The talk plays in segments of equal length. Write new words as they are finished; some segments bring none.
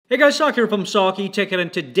Hey guys, Sak here from sakitech, and in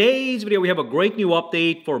today's video we have a great new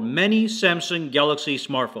update for many Samsung Galaxy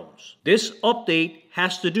smartphones. This update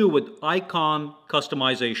has to do with icon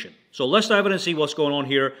customization. So let's dive in and see what's going on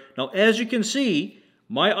here. Now as you can see,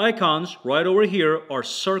 my icons right over here are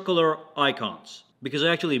circular icons because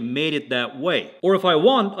I actually made it that way. Or if I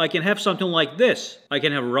want, I can have something like this. I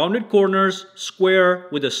can have rounded corners, square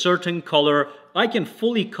with a certain color. I can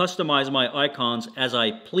fully customize my icons as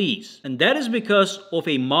I please. And that is because of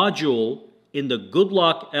a module in the Good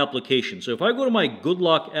Lock application. So if I go to my Good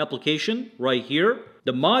Lock application right here,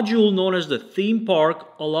 the module known as the theme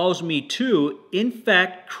park allows me to, in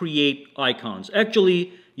fact, create icons.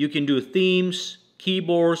 Actually, you can do themes,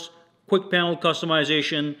 keyboards, quick panel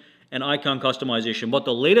customization, and icon customization. But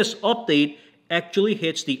the latest update actually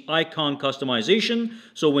hits the icon customization.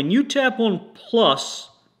 So when you tap on plus,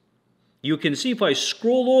 you can see if I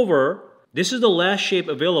scroll over, this is the last shape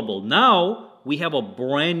available. Now we have a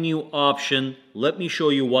brand new option. Let me show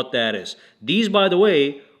you what that is. These, by the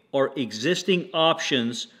way, are existing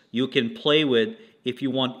options you can play with if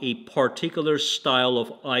you want a particular style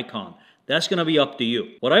of icon. That's going to be up to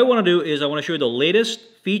you. What I want to do is I want to show you the latest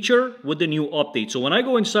feature with the new update. So when I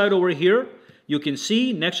go inside over here, you can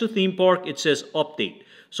see next to theme park it says update.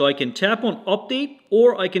 So I can tap on update,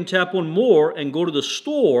 or I can tap on more and go to the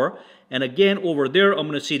store. And again, over there, I'm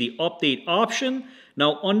going to see the update option.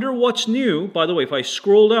 Now, under what's new, by the way, if I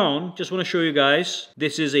scroll down, just want to show you guys,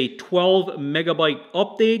 this is a 12 megabyte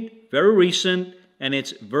update, very recent, and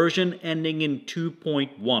it's version ending in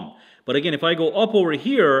 2.1. But again, if I go up over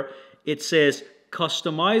here, it says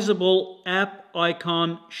customizable app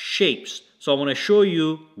icon shapes. So I want to show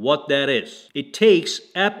you what that is. It takes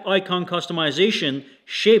app icon customization,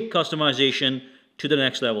 shape customization to the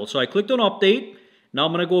next level. So I clicked on update. Now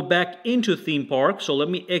I'm going to go back into theme park. So let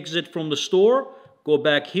me exit from the store, go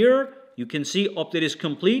back here. You can see update is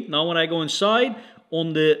complete. Now when I go inside,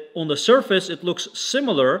 on the surface it looks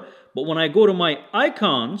similar, but when I go to my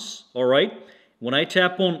icons, all right, when I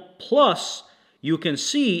tap on plus, you can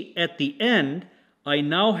see at the end I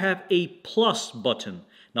now have a plus button.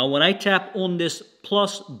 Now when I tap on this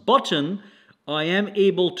plus button, I am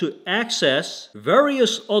able to access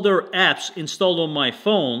various other apps installed on my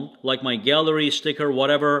phone, like my gallery, sticker,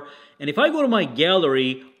 whatever. And if I go to my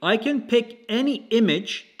gallery, I can pick any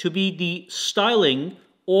image to be the styling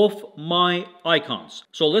of my icons.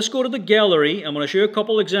 So let's go to the gallery. I'm going to show you a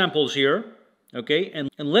couple examples here. Okay, and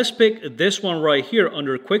let's pick this one right here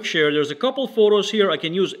under quick share. There's a couple photos here. I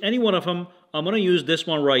can use any one of them. I'm going to use this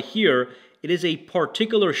one right here. It is a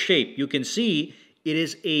particular shape. You can see it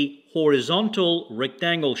is a horizontal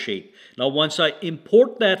rectangle shape. Now once I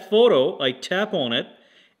import that photo, I tap on it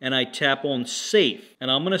and I tap on save. And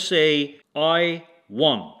I'm going to say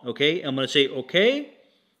I1. Okay, I'm going to say okay.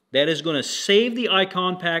 That is going to save the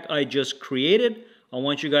icon pack I just created. I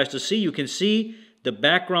want you guys to see. You can see the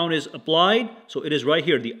background is applied. So it is right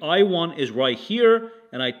here. The I1 is right here.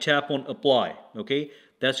 And I tap on apply. Okay,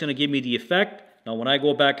 that's going to give me the effect. Now when I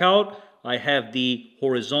go back out, I have the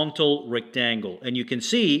horizontal rectangle. And you can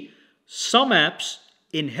see some apps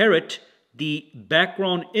inherit the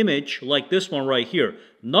background image like this one right here.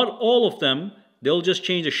 Not all of them. They'll just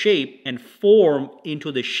change the shape and form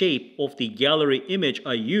into the shape of the gallery image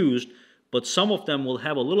I used. But some of them will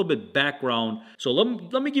have a little bit background. So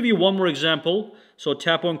let me give you one more example. So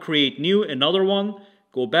tap on create new, another one.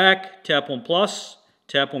 Go back, tap on plus,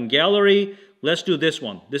 tap on gallery. Let's do this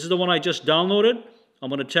one. This is the one I just downloaded. I'm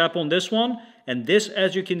going to tap on this one, and this,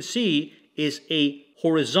 as you can see, is a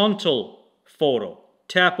horizontal photo.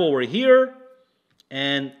 Tap over here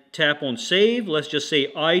and tap on save. Let's just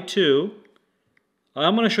say I2.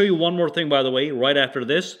 I'm going to show you one more thing, by the way, right after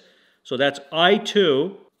this. So that's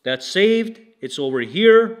I2. That's saved. It's over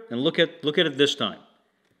here, and look at it this time.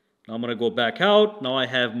 Now I'm going to go back out. Now I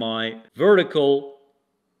have my vertical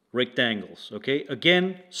rectangles. Okay,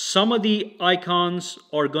 again, some of the icons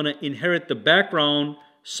are going to inherit the background.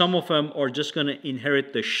 Some of them are just going to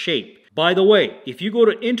inherit the shape. By the way, if you go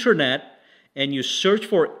to internet and you search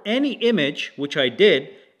for any image, which I did,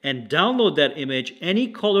 and download that image, any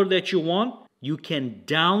color that you want, you can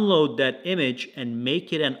download that image and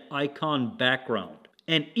make it an icon background.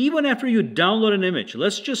 And even after you download an image,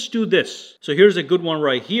 let's just do this. So here's a good one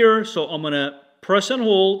right here. So I'm going to press and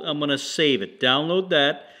hold. I'm going to save it. Download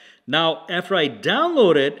that. Now, after I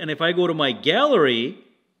download it, and if I go to my gallery,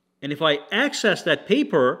 and if I access that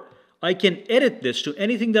paper, I can edit this to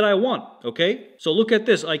anything that I want, okay? So look at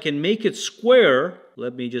this. I can make it square.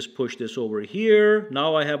 Let me just push this over here.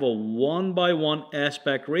 Now I have a 1:1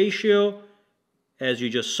 aspect ratio, as you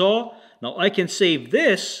just saw. Now I can save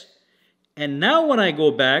this, and now when I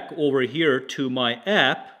go back over here to my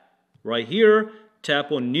app, right here,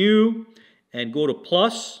 tap on New, and go to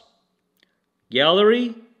Plus,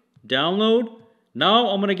 Gallery, Download. Now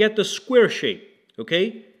I'm going to get the square shape,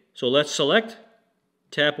 okay? So let's select,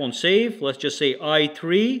 tap on Save. Let's just say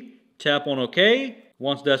I3, tap on OK.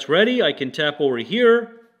 Once that's ready, I can tap over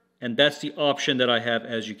here, and that's the option that I have,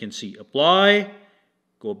 as you can see. Apply,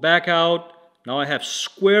 go back out. Now I have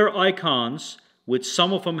square icons with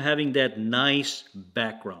some of them having that nice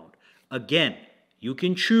background. Again, you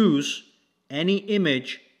can choose any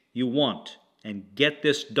image you want and get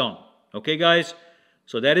this done. Okay, guys?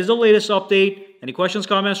 So that is the latest update. Any questions,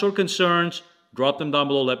 comments, or concerns, drop them down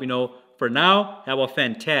below. Let me know. For now, have a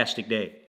fantastic day.